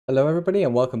Hello everybody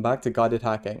and welcome back to Guided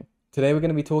Hacking. Today we're going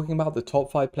to be talking about the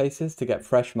top 5 places to get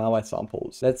fresh malware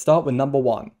samples. Let's start with number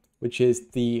 1, which is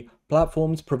the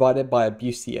platforms provided by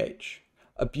AbuseCH.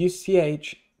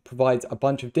 AbuseCH provides a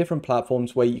bunch of different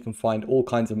platforms where you can find all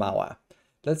kinds of malware.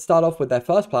 Let's start off with their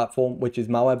first platform, which is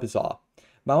MalwareBazaar.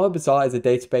 MalwareBazaar is a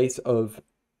database of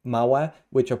malware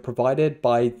which are provided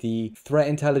by the threat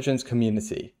intelligence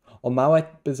community. On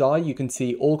MalwareBazaar you can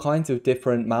see all kinds of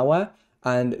different malware,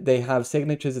 and they have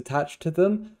signatures attached to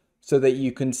them so that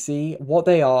you can see what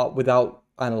they are without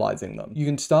analyzing them. You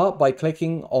can start by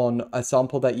clicking on a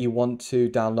sample that you want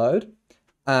to download,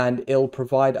 and it'll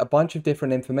provide a bunch of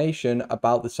different information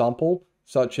about the sample,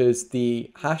 such as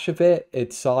the hash of it,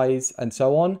 its size, and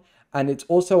so on. And it's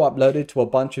also uploaded to a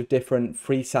bunch of different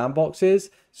free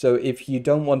sandboxes. So if you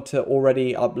don't want to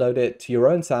already upload it to your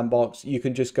own sandbox, you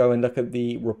can just go and look at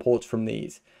the reports from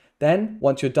these. Then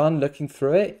once you're done looking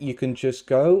through it, you can just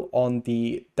go on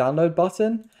the download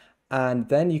button and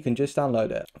then you can just download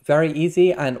it. Very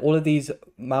easy, and all of these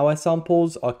malware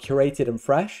samples are curated and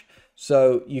fresh,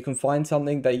 so you can find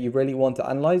something that you really want to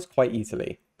analyze quite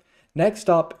easily.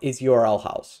 Next up is URL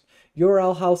House.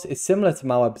 URL House is similar to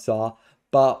MalwareBazaar,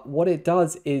 but what it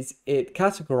does is it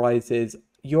categorizes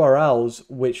URLs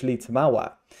which lead to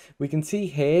malware. We can see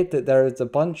here that there is a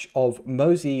bunch of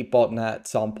Mozy botnet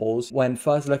samples when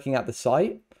first looking at the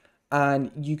site,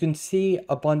 and you can see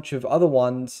a bunch of other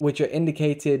ones which are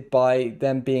indicated by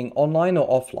them being online or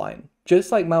offline.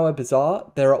 Just like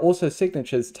MalwareBazaar, there are also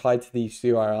signatures tied to these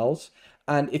URLs,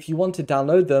 and if you want to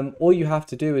download them, all you have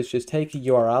to do is just take a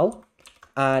URL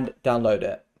and download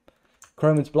it.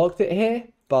 Chrome has blocked it here,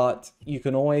 but you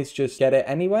can always just get it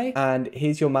anyway, and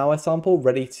here's your malware sample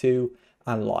ready to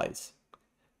analyze.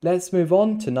 Let's move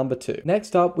on to number 2.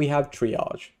 Next up, we have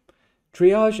Triage.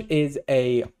 Triage is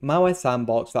a malware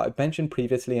sandbox that I've mentioned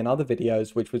previously in other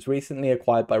videos, which was recently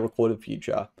acquired by Recorded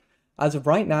Future. As of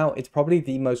right now, it's probably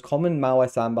the most common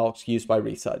malware sandbox used by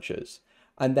researchers,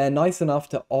 and they're nice enough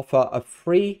to offer a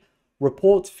free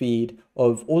report feed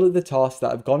of all of the tasks that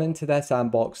have gone into their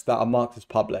sandbox that are marked as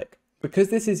public.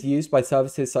 Because this is used by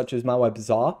services such as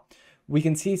MalwareBazaar, we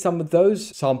can see some of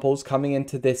those samples coming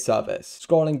into this service.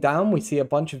 Scrolling down, we see a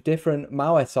bunch of different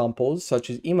malware samples, such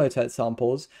as emotet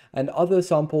samples, and other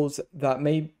samples that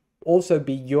may also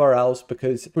be URLs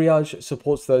because Triage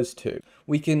supports those too.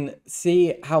 We can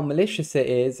see how malicious it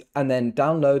is and then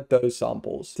download those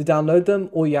samples. To download them,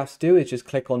 all you have to do is just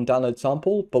click on download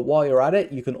sample, but while you're at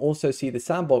it, you can also see the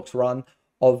sandbox run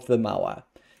of the malware,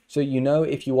 so you know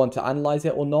if you want to analyze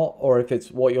it or not, or if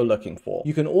it's what you're looking for.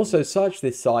 You can also search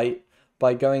this site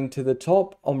by going to the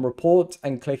top on report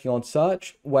and clicking on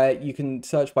search, where you can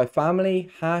search by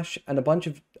family, hash, and a bunch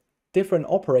of different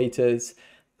operators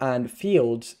and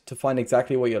fields to find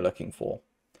exactly what you're looking for.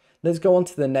 Let's go on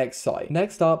to the next site.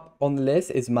 Next up on the list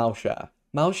is MalShare.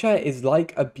 MalShare is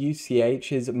like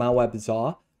AbuseCH's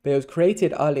MalwareBazaar, but it was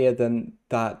created earlier than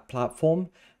that platform,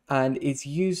 and it's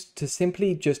used to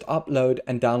simply just upload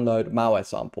and download malware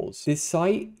samples. This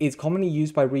site is commonly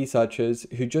used by researchers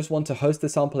who just want to host the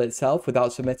sample itself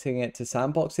without submitting it to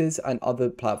sandboxes and other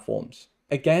platforms.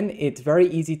 Again, it's very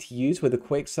easy to use with a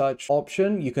quick search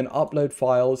option. You can upload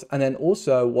files, and then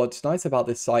also what's nice about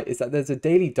this site is that there's a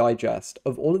daily digest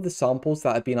of all of the samples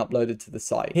that have been uploaded to the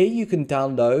site. Here you can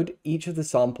download each of the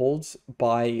samples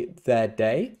by their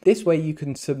day. This way you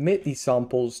can submit these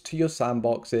samples to your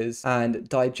sandboxes and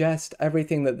digest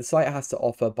everything that the site has to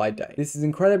offer by day. This is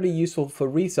incredibly useful for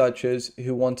researchers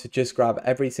who want to just grab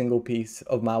every single piece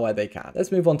of malware they can.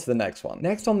 Let's move on to the next one.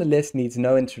 Next on the list needs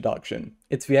no introduction.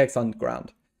 It's VX Underground.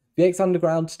 VX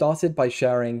Underground started by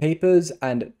sharing papers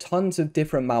and tons of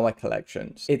different malware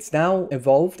collections. It's now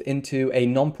evolved into a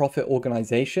non-profit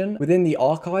organization. Within the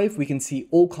archive, we can see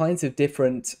all kinds of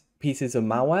different pieces of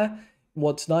malware.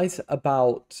 What's nice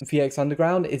about VX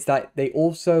Underground is that they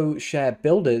also share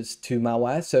builders to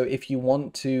malware. So if you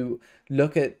want to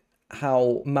look at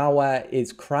how malware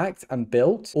is cracked and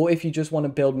built, or if you just want to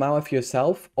build malware for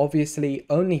yourself, obviously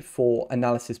only for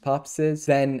analysis purposes,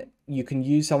 then you can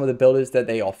use some of the builders that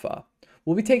they offer.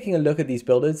 We'll be taking a look at these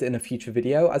builders in a future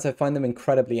video as I find them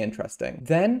incredibly interesting.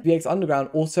 Then VX Underground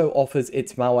also offers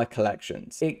its malware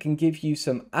collections. It can give you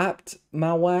some apt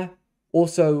malware,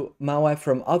 also malware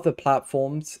from other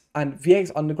platforms, and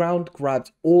VX Underground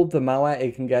grabs all the malware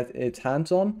it can get its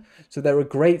hands on. So they're a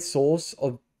great source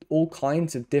of all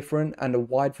kinds of different and a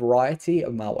wide variety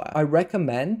of malware. I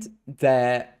recommend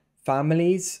their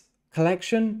families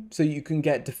collection so you can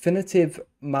get definitive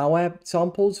malware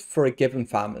samples for a given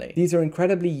family. These are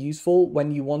incredibly useful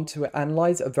when you want to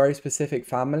analyze a very specific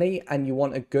family and you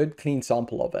want a good clean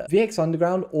sample of it. VX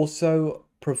Underground also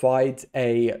provides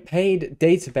a paid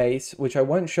database, which I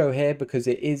won't show here because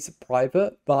it is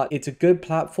private, but it's a good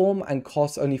platform and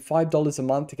costs only $5 a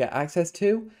month to get access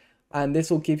to. And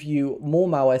this will give you more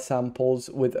malware samples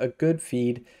with a good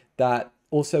feed that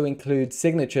also includes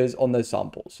signatures on those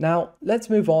samples. Now, let's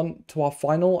move on to our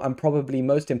final and probably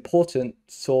most important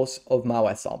source of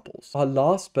malware samples. Our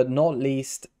last but not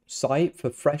least site for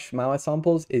fresh malware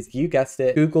samples is, you guessed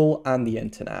it, Google and the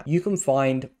internet. You can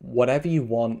find whatever you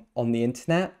want on the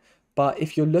internet, but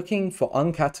if you're looking for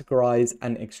uncategorized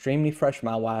and extremely fresh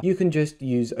malware, you can just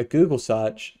use a Google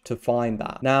search to find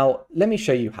that. Now, let me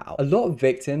show you how. A lot of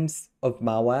victims of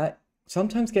malware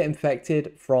sometimes get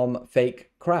infected from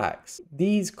fake cracks.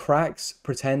 These cracks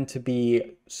pretend to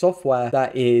be software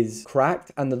that is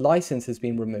cracked and the license has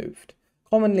been removed.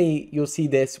 Commonly, you'll see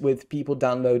this with people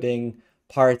downloading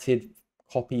pirated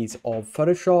copies of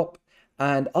Photoshop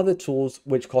and other tools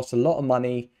which cost a lot of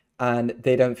money and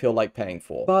they don't feel like paying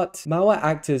for. But malware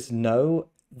actors know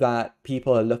that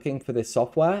people are looking for this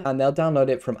software and they'll download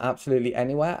it from absolutely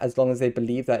anywhere as long as they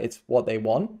believe that it's what they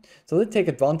want. So they take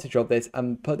advantage of this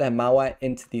and put their malware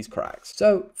into these cracks.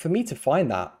 So for me to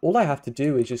find that, all I have to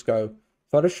do is just go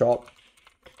Photoshop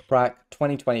crack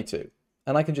 2022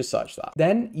 and I can just search that.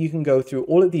 Then you can go through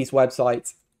all of these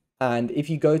websites, and if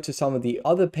you go to some of the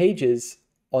other pages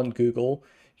on Google,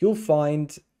 you'll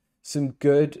find some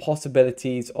good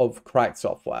possibilities of cracked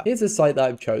software. Here's a site that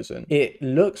I've chosen. It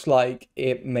looks like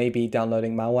it may be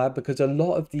downloading malware because a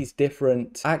lot of these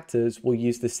different actors will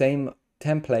use the same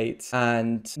templates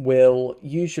and will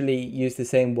usually use the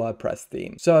same WordPress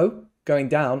theme. So going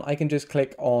down, I can just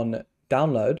click on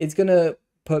download. It's gonna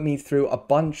put me through a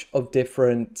bunch of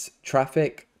different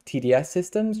traffic TDS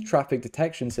systems, traffic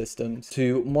detection systems,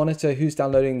 to monitor who's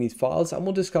downloading these files. And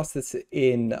we'll discuss this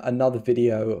in another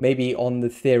video, maybe on the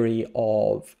theory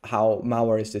of how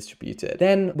malware is distributed.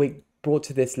 Then we're brought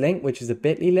to this link, which is a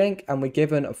bit.ly link, and we're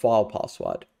given a file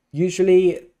password.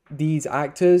 Usually these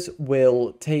actors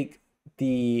will take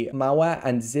the malware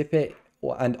and zip it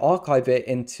and archive it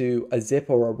into a zip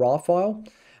or a RAR file.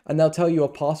 And they'll tell you a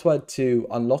password to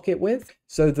unlock it with,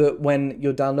 so that when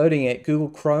you're downloading it, Google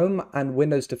Chrome and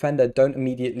Windows Defender don't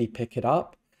immediately pick it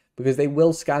up, because they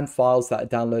will scan files that are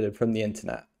downloaded from the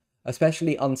internet,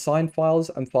 especially unsigned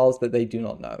files and files that they do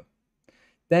not know.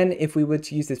 Then if we were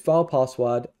to use this file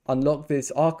password, unlock this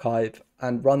archive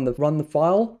and run the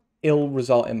file, it'll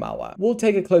result in malware. We'll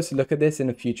take a closer look at this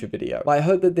in a future video. But I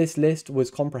hope that this list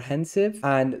was comprehensive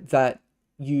and that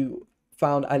you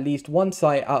found at least one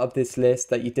site out of this list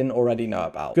that you didn't already know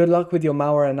about. Good luck with your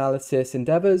malware analysis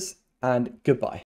endeavors, and goodbye.